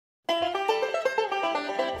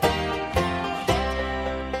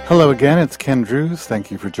Hello again, it's Ken Drews.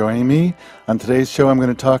 Thank you for joining me. On today's show, I'm going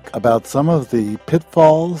to talk about some of the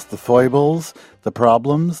pitfalls, the foibles, the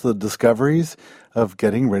problems, the discoveries of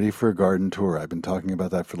getting ready for a garden tour. I've been talking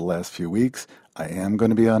about that for the last few weeks. I am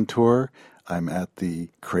going to be on tour. I'm at the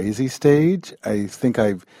crazy stage. I think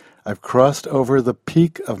I've crossed over the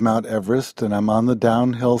peak of Mount Everest and I'm on the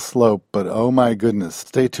downhill slope, but oh my goodness.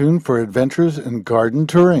 Stay tuned for adventures in garden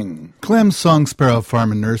touring. Clem's Song Sparrow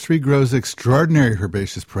Farm and Nursery grows extraordinary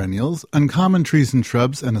herbaceous perennials, uncommon trees and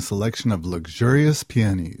shrubs, and a selection of luxurious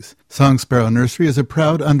peonies. Song Sparrow Nursery is a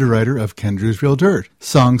proud underwriter of Ken Drews Real Dirt.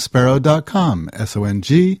 Songsparrow.com,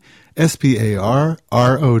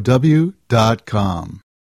 SONGSPARROW.com.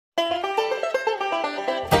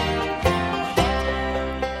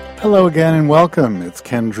 Hello again and welcome. It's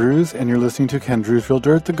Ken Drews and you're listening to Ken Drews Real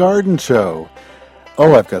Dirt, the garden show.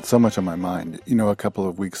 Oh, I've got so much on my mind. You know, a couple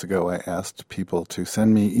of weeks ago I asked people to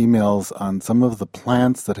send me emails on some of the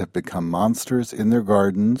plants that have become monsters in their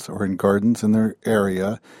gardens or in gardens in their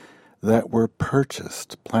area that were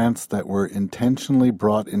purchased, plants that were intentionally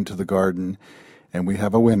brought into the garden, and we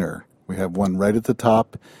have a winner. We have one right at the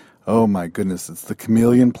top. Oh my goodness, it's the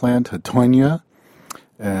chameleon plant, Hatonia,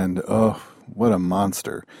 and oh, what a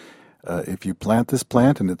monster. If you plant this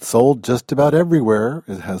plant, and it's sold just about everywhere,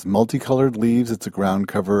 it has multicolored leaves. It's a ground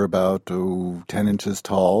cover about 10 inches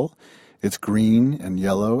tall. It's green and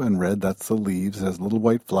yellow and red. That's the leaves. It has little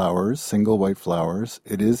white flowers, single white flowers.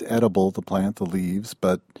 It is edible, the plant, the leaves,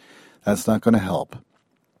 but that's not going to help.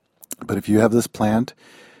 But if you have this plant,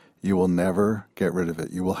 you will never get rid of it.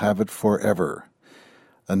 You will have it forever.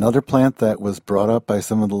 Another plant that was brought up by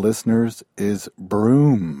some of the listeners is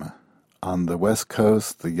broom. On the West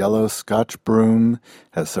Coast, the yellow Scotch broom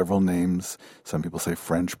has several names. Some people say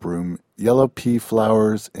French broom. Yellow pea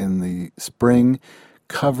flowers in the spring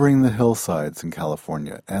covering the hillsides in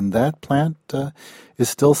California. And that plant is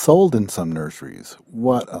still sold in some nurseries.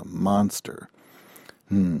 What a monster.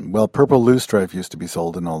 Well, purple loosestrife used to be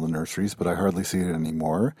sold in all the nurseries, but I hardly see it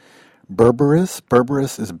anymore.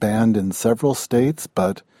 Berberis is banned in several states,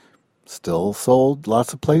 but still sold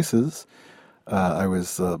lots of places. I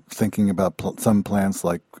was thinking about some plants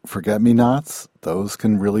like forget-me-nots. Those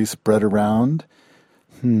can really spread around.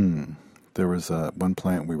 There was one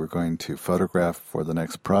plant we were going to photograph for the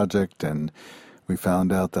next project, and we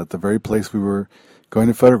found out that the very place we were going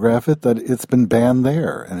to photograph it, that it's been banned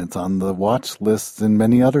there, and it's on the watch lists in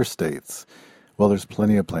many other states. Well, there's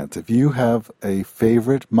plenty of plants. If you have a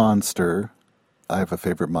favorite monster, I have a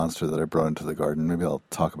favorite monster that I brought into the garden. Maybe I'll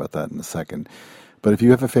talk about that in a second. But if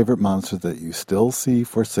you have a favorite monster that you still see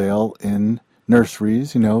for sale in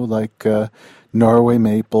nurseries, you know, like Norway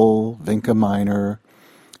maple, Vinca minor,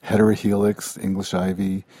 heterohelix, English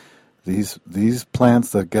ivy, these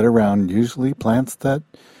plants that get around, usually plants that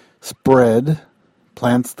spread,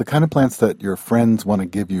 plants, the kind of plants that your friends want to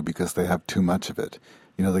give you because they have too much of it.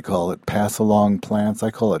 You know, they call it pass-along plants.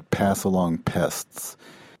 I call it pass-along pests.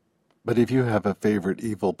 But if you have a favorite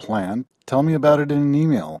evil plant, tell me about it in an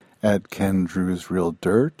email at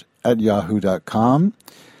kendrewsrealdirt@yahoo.com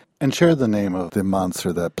and share the name of the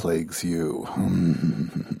monster that plagues you.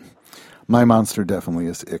 My monster definitely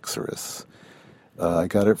is Ixoris. I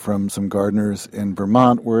got it from some gardeners in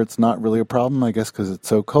Vermont where it's not really a problem, I guess because it's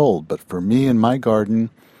so cold. But for me in my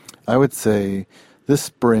garden, I would say this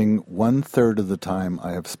spring, 1/3 of the time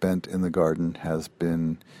I have spent in the garden has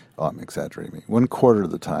been, I'm exaggerating, 1/4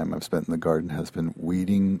 of the time I've spent in the garden has been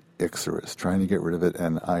weeding Ixoris, trying to get rid of it,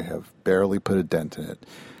 and I have barely put a dent in it.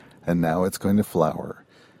 And now it's going to flower.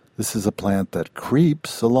 This is a plant that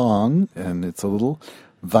creeps along, and it's a little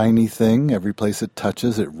viney thing. Every place it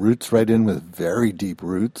touches, it roots right in with very deep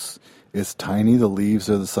roots. It's tiny. The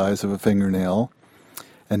leaves are the size of a fingernail.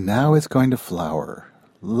 And now it's going to flower.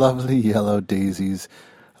 Lovely yellow daisies,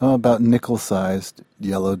 about nickel-sized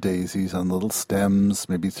yellow daisies on little stems,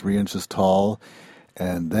 maybe 3 inches tall.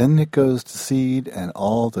 And then it goes to seed, and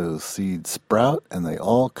all those seeds sprout, and they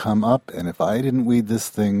all come up. And if I didn't weed this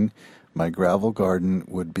thing, my gravel garden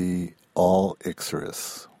would be all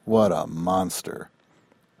Ixoris. What a monster.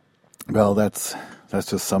 Well, that's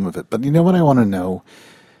just some of it. But you know what I want to know?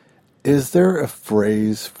 Is there a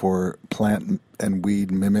phrase for plant and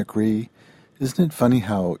weed mimicry? Isn't it funny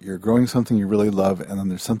how you're growing something you really love and then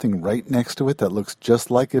there's something right next to it that looks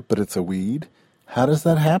just like it, but it's a weed? How does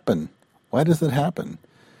that happen? Why does that happen?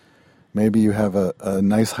 Maybe you have a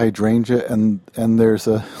nice hydrangea and there's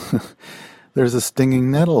a there's a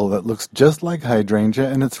stinging nettle that looks just like hydrangea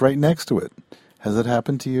and it's right next to it. Has it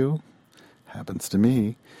happened to you? Happens to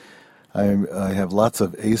me. I have lots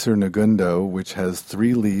of Acer negundo, which has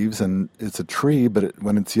 3 leaves, and it's a tree, but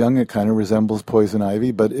when it's young, it kind of resembles poison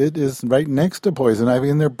ivy, but it is right next to poison ivy,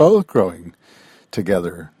 and they're both growing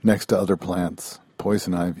together next to other plants,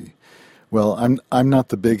 poison ivy. Well, I'm not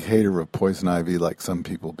the big hater of poison ivy like some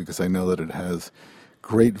people, because I know that it has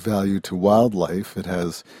great value to wildlife. It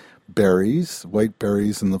has berries, white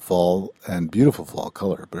berries in the fall, and beautiful fall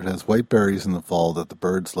color, but it has white berries in the fall that the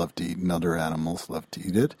birds love to eat and other animals love to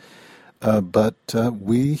eat it. But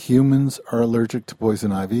we humans are allergic to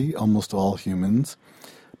poison ivy, almost all humans,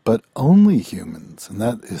 but only humans, and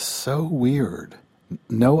that is so weird.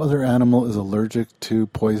 No other animal is allergic to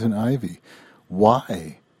poison ivy.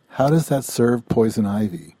 Why? How does that serve poison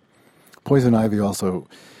ivy? Poison ivy also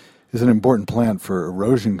is an important plant for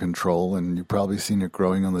erosion control, and you've probably seen it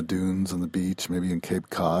growing on the dunes on the beach, maybe in Cape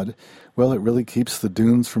Cod. Well, it really keeps the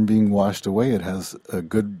dunes from being washed away. It has a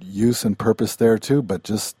good use and purpose there too, but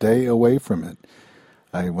just stay away from it.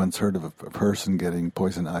 I once heard of a person getting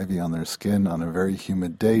poison ivy on their skin on a very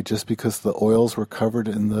humid day just because the oils were covered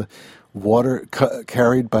in the water,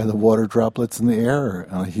 carried by the water droplets in the air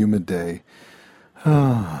on a humid day.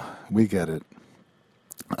 We get it.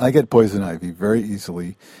 I get poison ivy very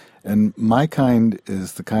easily. And my kind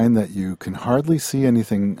is the kind that you can hardly see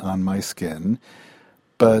anything on my skin,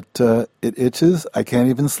 but it itches. I can't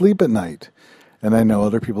even sleep at night. And I know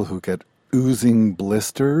other people who get oozing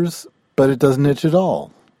blisters, but it doesn't itch at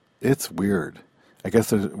all. It's weird. I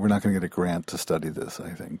guess we're not going to get a grant to study this,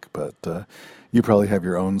 I think, but you probably have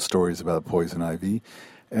your own stories about poison ivy.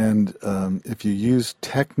 And if you use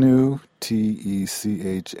Technu, Technu,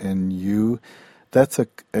 that's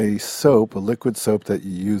a soap, a liquid soap that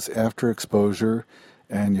you use after exposure,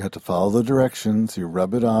 and you have to follow the directions. You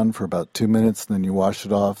rub it on for about 2 minutes, and then you wash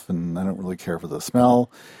it off, and I don't really care for the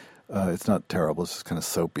smell. It's not terrible, it's just kind of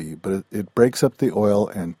soapy, but it breaks up the oil,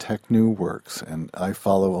 and Technu works. And I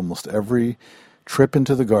follow almost every trip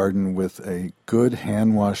into the garden with a good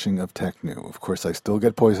hand washing of Technu. Of course, I still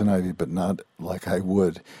get poison ivy, but not like I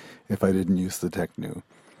would if I didn't use the Technu.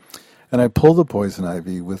 And I pull the poison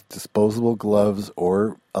ivy with disposable gloves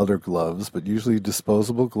or other gloves, but usually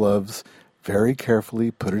disposable gloves, very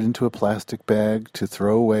carefully, put it into a plastic bag to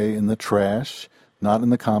throw away in the trash, not in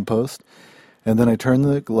the compost. And then I turn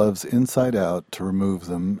the gloves inside out to remove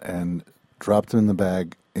them and drop them in the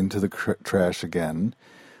bag into the trash again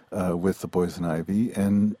with the poison ivy.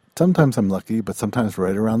 And sometimes I'm lucky, but sometimes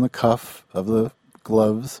right around the cuff of the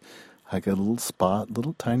gloves, I get a little spot,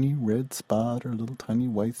 little tiny red spot or a little tiny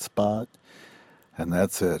white spot, and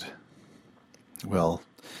that's it. Well,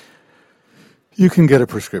 you can get a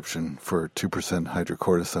prescription for 2%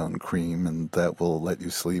 hydrocortisone cream, and that will let you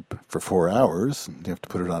sleep for 4 hours. You have to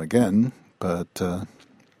put it on again, but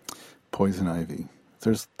poison ivy.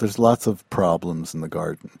 There's lots of problems in the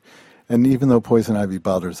garden. And even though poison ivy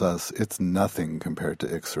bothers us, it's nothing compared to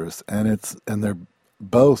Ixoris, and they're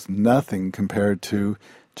both nothing compared to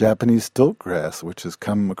Japanese stiltgrass, which has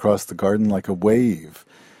come across the garden like a wave.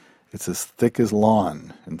 It's as thick as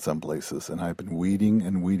lawn in some places, and I've been weeding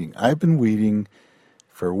and weeding. I've been weeding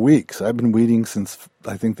for weeks. I've been weeding since,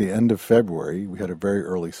 I think, the end of February. We had a very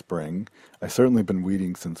early spring. I've certainly been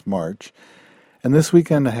weeding since March. And this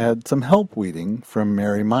weekend I had some help weeding from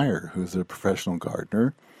Mary Meyer, who's a professional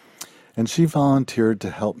gardener, and she volunteered to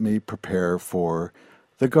help me prepare for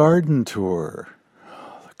the garden tour.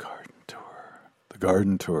 Garden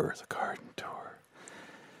tour.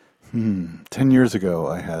 10 years ago,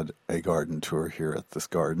 I had a garden tour here at this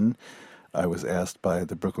garden. I was asked by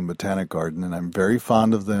the Brooklyn Botanic Garden, and I'm very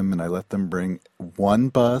fond of them, and I let them bring one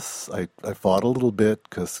bus. I fought a little bit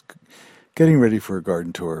because getting ready for a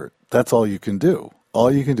garden tour, that's all you can do.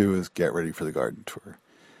 All you can do is get ready for the garden tour.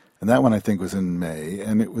 And that one, I think, was in May,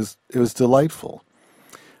 and it was delightful.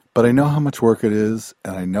 But I know how much work it is,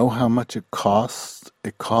 and I know how much it costs.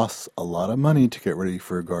 It costs a lot of money to get ready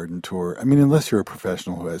for a garden tour. I mean, unless you're a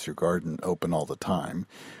professional who has your garden open all the time,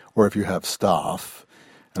 or if you have staff.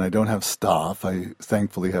 And I don't have staff. I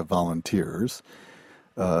thankfully have volunteers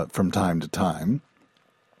from time to time.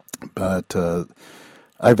 But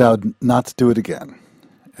I vowed not to do it again.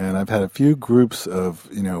 And I've had a few groups of,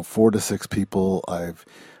 4 to 6 people.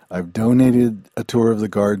 I've donated a tour of the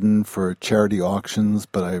garden for charity auctions,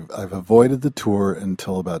 but I've avoided the tour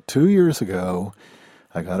until about 2 years ago.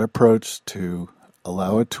 I got approached to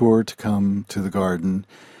allow a tour to come to the garden,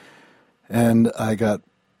 and I got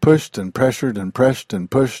pushed and pressured and pressed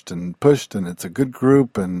and pushed and pushed, and it's a good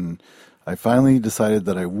group, and I finally decided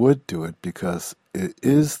that I would do it because it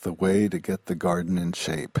is the way to get the garden in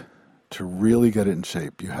shape. To really get it in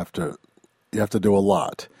shape, you have to do a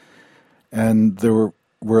lot. And there were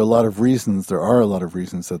there are a lot of reasons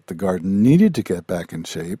that the garden needed to get back in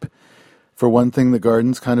shape. For one thing, the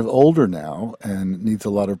garden's kind of older now and needs a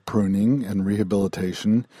lot of pruning and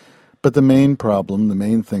rehabilitation. But the main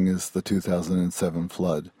thing is the 2007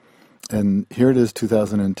 flood. And here it is,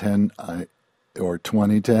 2010, or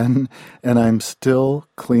 2010, and I'm still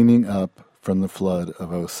cleaning up from the flood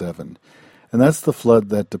of '07. And that's the flood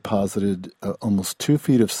that deposited almost 2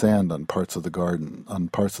 feet of sand on parts of the garden, on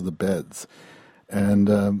parts of the beds.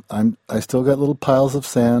 And I still got little piles of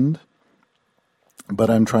sand, but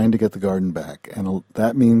I'm trying to get the garden back. And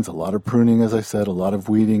that means a lot of pruning, as I said, a lot of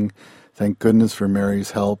weeding. Thank goodness for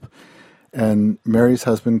Mary's help. And Mary's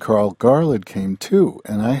husband, Carl Garland, came too.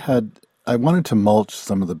 And I wanted to mulch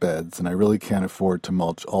some of the beds, and I really can't afford to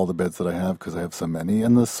mulch all the beds that I have because I have so many.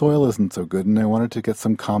 And the soil isn't so good, and I wanted to get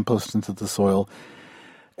some compost into the soil.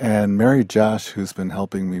 And Mary Josh, who's been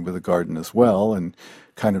helping me with the garden as well and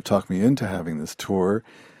kind of talked me into having this tour,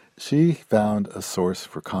 she found a source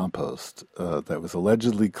for compost that was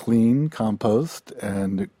allegedly clean compost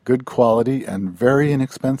and good quality and very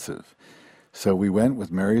inexpensive. So we went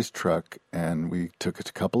with Mary's truck and we took a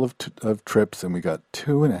couple of trips and we got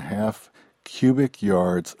 2.5 cubic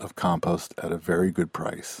yards of compost at a very good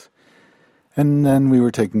price. And then we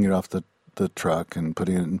were taking it off the truck and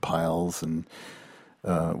putting it in piles, and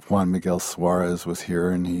Juan Miguel Suarez was here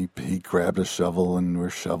and he grabbed a shovel and we're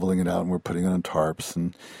shoveling it out and we're putting it on tarps,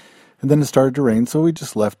 and then it started to rain, so we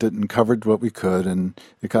just left it and covered what we could, and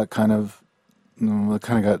it got it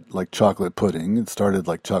got like chocolate pudding. It started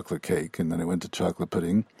like chocolate cake, and then it went to chocolate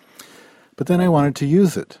pudding. But then I wanted to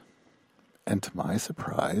use it. And to my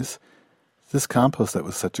surprise, this compost that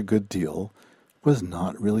was such a good deal was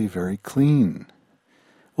not really very clean.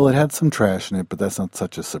 Well, it had some trash in it, but that's not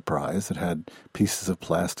such a surprise. It had pieces of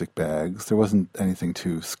plastic bags. There wasn't anything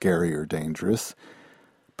too scary or dangerous.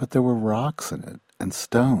 But there were rocks in it and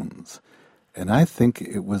stones. And I think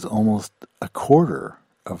it was almost a quarter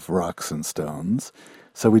of rocks and stones.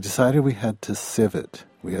 So we decided we had to sieve it.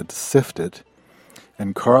 We had to sift it.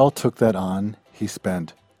 And Carl took that on. He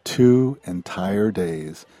spent 2 entire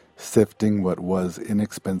days sifting what was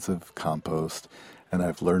inexpensive compost. And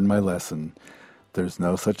I've learned my lesson. There's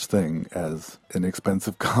no such thing as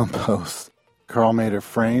inexpensive compost. Carl made a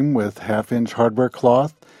frame with 1/2-inch hardware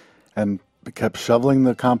cloth and kept shoveling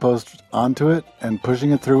the compost onto it and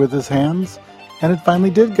pushing it through with his hands. And it finally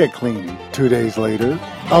did get clean 2 days later.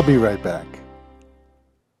 I'll be right back.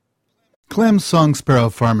 Clem's Song Sparrow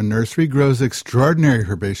Farm and Nursery grows extraordinary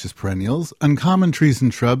herbaceous perennials, uncommon trees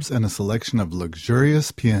and shrubs, and a selection of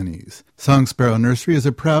luxurious peonies. Song Sparrow Nursery is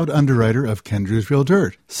a proud underwriter of Ken Drew's Real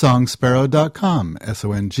Dirt. Songsparrow.com,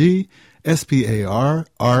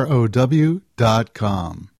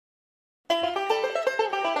 SONGSPARROW.com.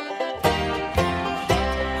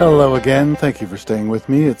 Hello again. Thank you for staying with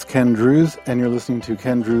me. It's Ken Drews, and you're listening to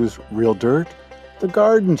Ken Drew's Real Dirt, The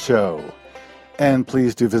Garden Show. And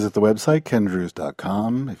please do visit the website,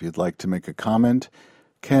 kendrews.com. If you'd like to make a comment,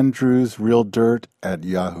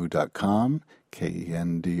 kendrewsrealdirt@yahoo.com,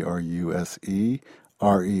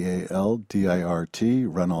 KENDRUSEREALDIRT,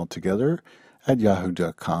 run all together, at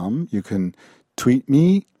yahoo.com. You can tweet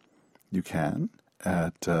me, you can,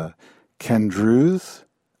 at Ken Drews,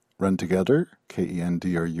 run together,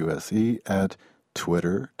 KENDRUSE, at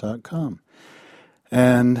twitter.com.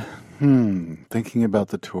 And thinking about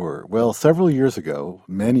the tour. Well, several years ago,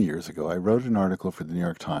 many years ago, I wrote an article for the New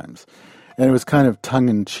York Times, and it was kind of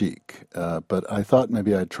tongue-in-cheek, but I thought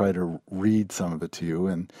maybe I'd try to read some of it to you,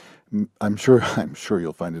 and I'm sure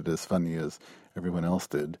you'll find it as funny as everyone else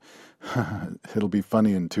did. It'll be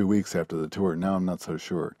funny in 2 weeks after the tour. Now I'm not so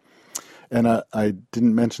sure. And I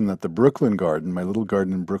didn't mention that the Brooklyn Garden, my little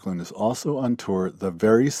garden in Brooklyn, is also on tour the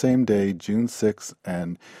very same day, June 6th,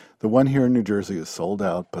 and the one here in New Jersey is sold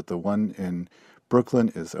out, but the one in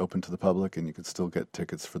Brooklyn is open to the public, and you can still get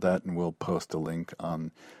tickets for that, and we'll post a link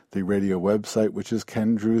on the radio website, which is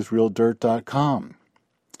kendrewsrealdirt.com.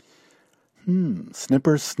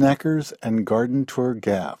 Snippers, snackers, and garden tour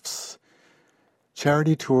gaffes.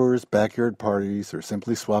 Charity tours, backyard parties, or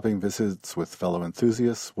simply swapping visits with fellow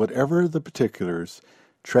enthusiasts, whatever the particulars,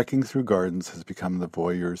 trekking through gardens has become the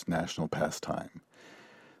voyeur's national pastime.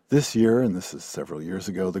 This year, and this is several years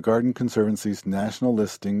ago, the Garden Conservancy's national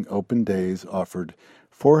listing open days offered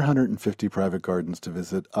 450 private gardens to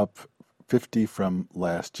visit, up 50 from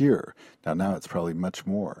last year. Now it's probably much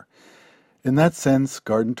more. In that sense,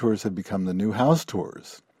 garden tours have become the new house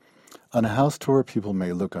tours. On a house tour, people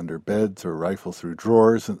may look under beds or rifle through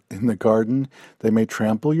drawers in the garden. They may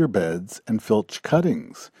trample your beds and filch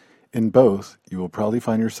cuttings. In both, you will probably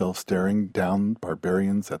find yourself staring down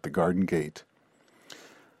barbarians at the garden gate.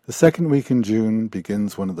 The second week in June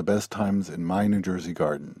begins one of the best times in my New Jersey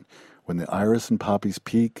garden, when the iris and poppies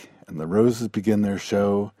peak and the roses begin their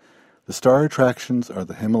show. The star attractions are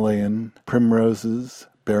the Himalayan primroses,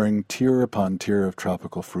 bearing tier upon tier of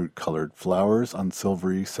tropical fruit-colored flowers on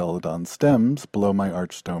silvery celadon stems below my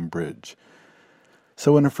archstone bridge.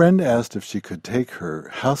 So when a friend asked if she could take her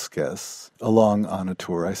house guests along on a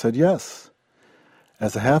tour, I said yes.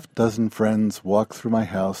 As a half-dozen friends walked through my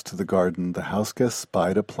house to the garden, the house guest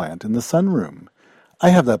spied a plant in the sunroom. "I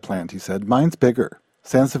have that plant," he said. "Mine's bigger."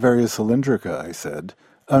 "Sansevieria cylindrica," I said.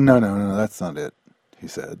 "Oh, no, that's not it," he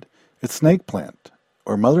said. "It's snake plant,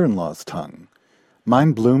 or mother-in-law's tongue.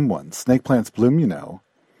 Mine bloomed once. Snake plants bloom, you know."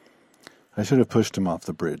 I should have pushed him off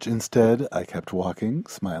the bridge. Instead, I kept walking,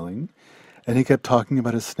 smiling, and he kept talking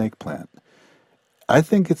about his snake plant. I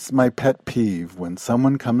think it's my pet peeve when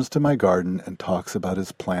someone comes to my garden and talks about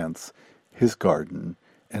his plants, his garden,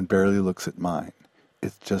 and barely looks at mine.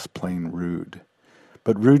 It's just plain rude.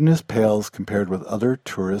 But rudeness pales compared with other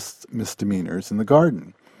tourists' misdemeanors in the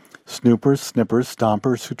garden. Snoopers, snippers,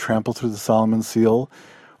 stompers who trample through the Solomon Seal,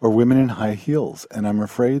 or women in high heels, and I'm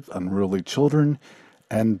afraid unruly children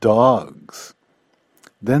and dogs.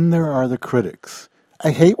 Then there are the critics.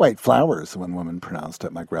 "I hate white flowers," one woman pronounced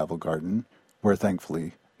at my gravel garden, where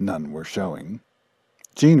thankfully none were showing.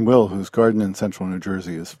 Jean Will, whose garden in central New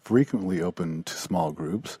Jersey is frequently open to small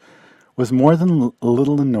groups, was more than a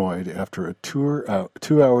little annoyed after a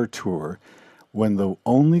 2-hour tour when the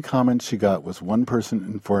only comment she got was one person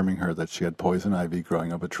informing her that she had poison ivy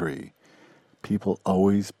growing up a tree. People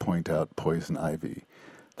always point out poison ivy.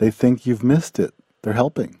 They think you've missed it. They're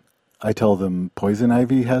helping. I tell them poison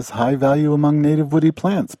ivy has high value among native woody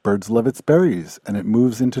plants. Birds love its berries, and it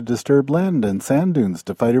moves into disturbed land and sand dunes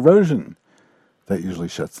to fight erosion. That usually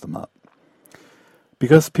shuts them up.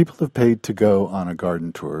 Because people have paid to go on a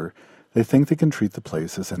garden tour, they think they can treat the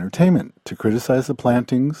place as entertainment, to criticize the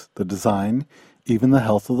plantings, the design, even the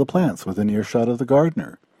health of the plants within earshot of the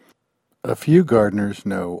gardener. A few gardeners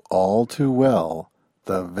know all too well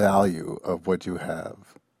the value of what you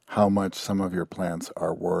have, how much some of your plants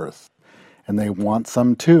are worth, and they want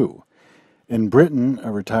some too. In Britain,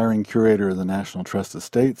 a retiring curator of the National Trust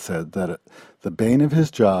estate said that the bane of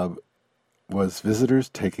his job was visitors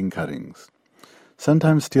taking cuttings,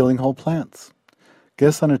 sometimes stealing whole plants.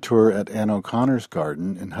 Guests on a tour at Anne O'Connor's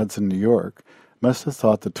garden in Hudson, New York, must have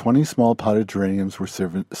thought the 20 small potted geraniums were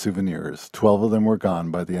souvenirs. 12 of them were gone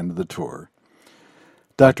by the end of the tour.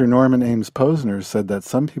 Dr. Norman Ames Posner said that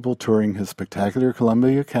some people touring his spectacular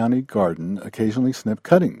Columbia County garden occasionally snip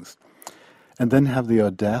cuttings, and then have the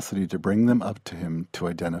audacity to bring them up to him to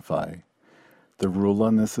identify. The rule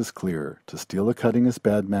on this is clear. To steal a cutting is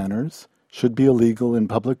bad manners, should be illegal in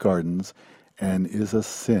public gardens, and is a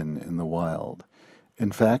sin in the wild.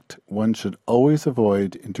 In fact, one should always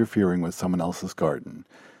avoid interfering with someone else's garden.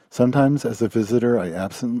 Sometimes, as a visitor, I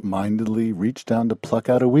absent-mindedly reach down to pluck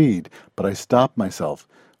out a weed, but I stop myself.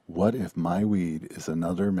 What if my weed is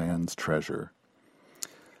another man's treasure?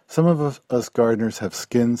 Some of us gardeners have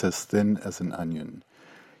skins as thin as an onion.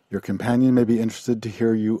 Your companion may be interested to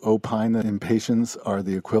hear you opine that impatiens are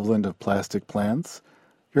the equivalent of plastic plants.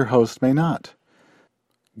 Your host may not.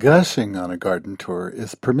 Gushing on a garden tour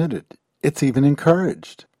is permitted. It's even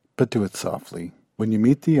encouraged. But do it softly. When you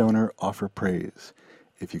meet the owner, offer praise.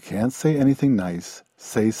 If you can't say anything nice,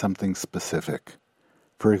 say something specific.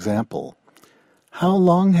 For example, "How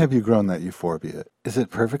long have you grown that euphorbia? Is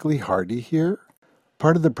it perfectly hardy here?"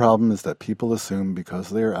 Part of the problem is that people assume because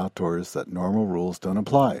they are outdoors that normal rules don't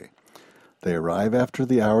apply. They arrive after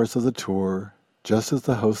the hours of the tour, just as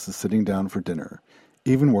the host is sitting down for dinner.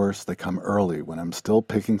 Even worse, they come early when I'm still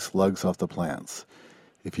picking slugs off the plants.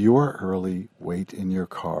 If you are early, wait in your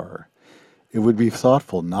car. It would be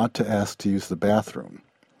thoughtful not to ask to use the bathroom.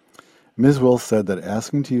 Ms. Wills said that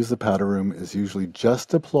asking to use the powder room is usually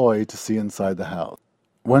just a ploy to see inside the house.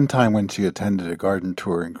 One time when she attended a garden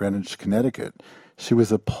tour in Greenwich, Connecticut, she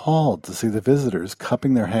was appalled to see the visitors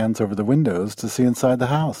cupping their hands over the windows to see inside the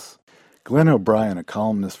house. Glenn O'Brien, a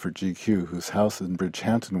columnist for GQ whose house in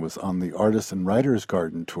Bridgehampton was on the Artist and Writers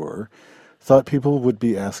Garden Tour, thought people would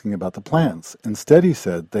be asking about the plants. Instead, he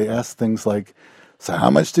said, they asked things like, "So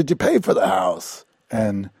how much did you pay for the house?"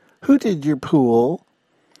 and "Who did your pool?"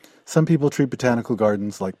 Some people treat botanical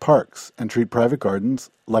gardens like parks and treat private gardens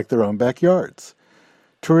like their own backyards.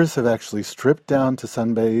 Tourists have actually stripped down to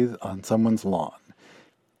sunbathe on someone's lawn.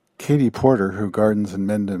 Katie Porter, who gardens in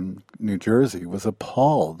Mendham, New Jersey, was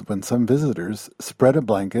appalled when some visitors spread a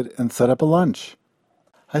blanket and set up a lunch.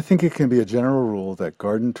 I think it can be a general rule that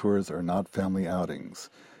garden tours are not family outings.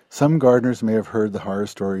 Some gardeners may have heard the horror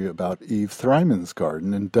story about Eve Thryman's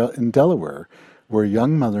garden in Delaware, where a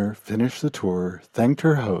young mother finished the tour, thanked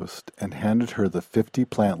her host, and handed her the 50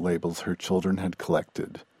 plant labels her children had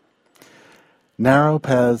collected. Narrow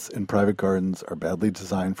paths in private gardens are badly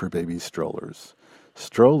designed for baby strollers.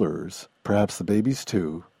 Strollers, perhaps the babies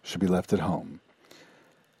too, should be left at home.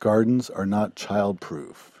 Gardens are not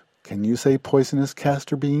child-proof. Can you say poisonous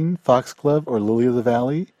castor bean, foxglove, or lily of the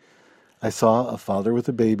valley? I saw a father with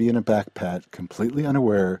a baby in a backpack, completely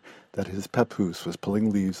unaware that his papoose was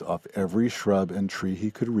pulling leaves off every shrub and tree he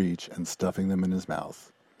could reach and stuffing them in his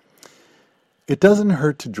mouth. It doesn't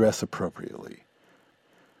hurt to dress appropriately.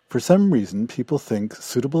 For some reason, people think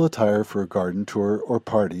suitable attire for a garden tour or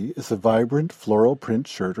party is a vibrant floral print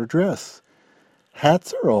shirt or dress.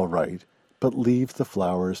 Hats are all right, but leave the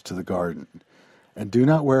flowers to the garden. And do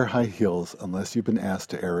not wear high heels unless you've been asked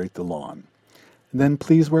to aerate the lawn. And then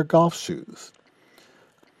please wear golf shoes.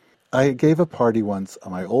 I gave a party once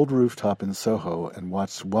on my old rooftop in Soho and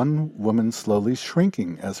watched one woman slowly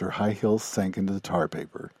shrinking as her high heels sank into the tar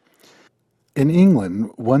paper. In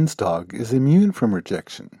England, one's dog is immune from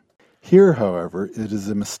rejection. Here, however, it is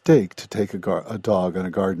a mistake to take a dog on a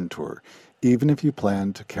garden tour, even if you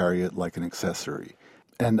plan to carry it like an accessory.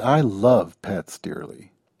 And I love pets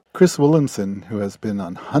dearly. Chris Williamson, who has been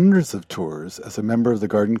on hundreds of tours as a member of the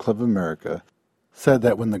Garden Club of America, said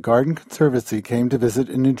that when the Garden Conservancy came to visit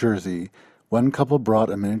in New Jersey, one couple brought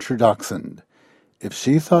a miniature dachshund. If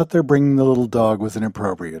she thought their bringing the little dog was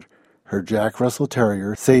inappropriate, her Jack Russell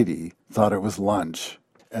Terrier, Sadie, thought it was lunch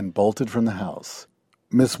and bolted from the house.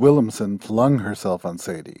 Miss Williamson flung herself on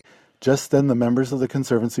Sadie. Just then the members of the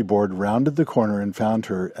Conservancy Board rounded the corner and found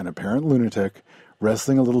her, an apparent lunatic,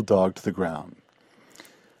 wrestling a little dog to the ground.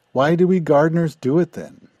 Why do we gardeners do it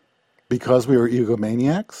then? Because we are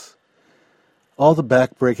egomaniacs? All the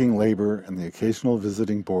back-breaking labor and the occasional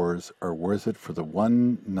visiting bores are worth it for the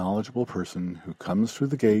one knowledgeable person who comes through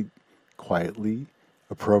the gate quietly,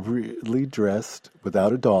 appropriately dressed,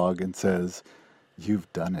 without a dog, and says,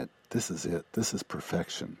 "You've done it. This is it. This is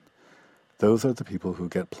perfection." Those are the people who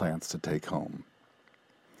get plants to take home.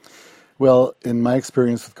 Well, in my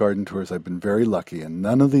experience with garden tours, I've been very lucky, and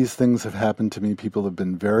none of these things have happened to me. People have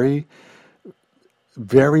been very,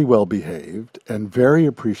 very well behaved and very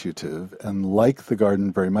appreciative and like the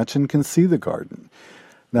garden very much and can see the garden.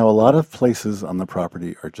 Now, a lot of places on the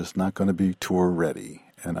property are just not going to be tour ready,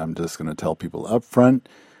 and I'm just going to tell people up front,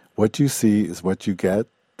 what you see is what you get.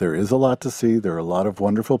 There is a lot to see. There are a lot of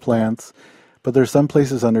wonderful plants, but there are some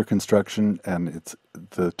places under construction, and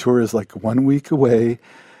the tour is like 1 week away,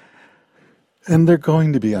 and they're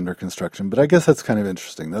going to be under construction. But I guess that's kind of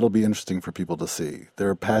interesting. That'll be interesting for people to see. There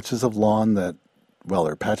are patches of lawn there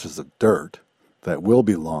are patches of dirt that will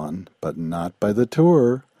be lawn, but not by the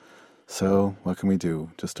tour. So what can we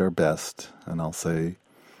do? Just our best. And I'll say,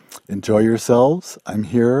 enjoy yourselves. I'm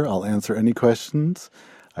here. I'll answer any questions.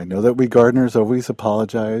 I know that we gardeners always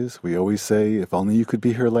apologize. We always say, if only you could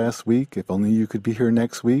be here last week, if only you could be here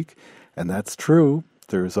next week. And that's true.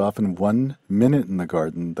 There is often 1 minute in the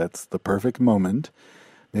garden that's the perfect moment.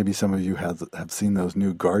 Maybe some of you have seen those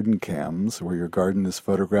new garden cams where your garden is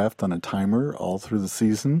photographed on a timer all through the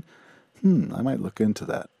season. I might look into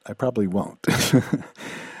that. I probably won't.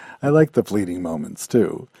 I like the fleeting moments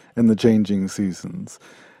too, and the changing seasons,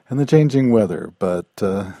 and the changing weather. But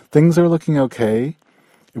things are looking okay.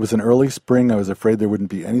 It was an early spring. I was afraid there wouldn't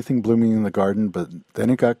be anything blooming in the garden, but then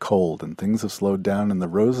it got cold and things have slowed down and the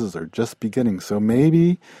roses are just beginning. So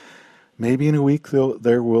maybe in a week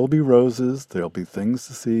there will be roses. There'll be things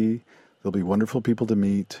to see. There'll be wonderful people to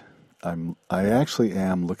meet. I actually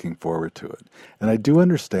am looking forward to it. And I do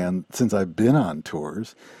understand, since I've been on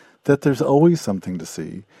tours, that there's always something to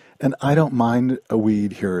see. And I don't mind a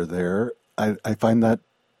weed here or there. I find that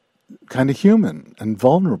kind of human and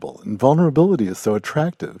vulnerable. And vulnerability is so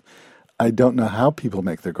attractive. I don't know how people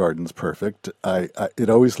make their gardens perfect. It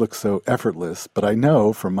always looks so effortless. But I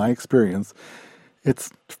know from my experience, it's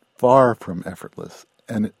far from effortless.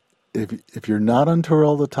 And if you're not on tour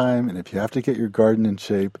all the time, and if you have to get your garden in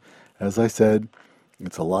shape, as I said,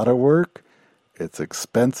 it's a lot of work. It's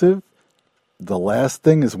expensive. The last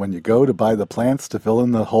thing is when you go to buy the plants to fill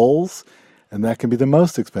in the holes, and that can be the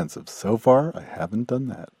most expensive. So far, I haven't done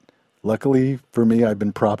that. Luckily for me, I've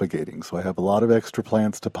been propagating, so I have a lot of extra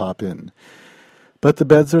plants to pop in. But the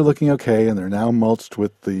beds are looking okay, and they're now mulched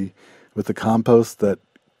with the compost that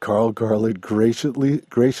Carl Garland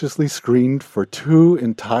graciously screened for 2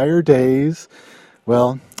 entire days.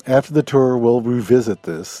 Well, after the tour, we'll revisit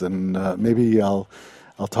this, and maybe I'll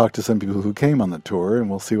talk to some people who came on the tour, and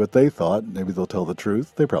we'll see what they thought. Maybe they'll tell the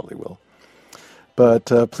truth. They probably will. But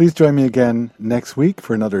please join me again next week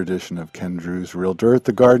for another edition of Ken Drew's Real Dirt,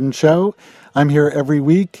 the Garden Show. I'm here every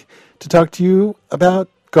week to talk to you about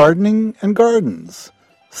gardening and gardens.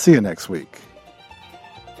 See you next week.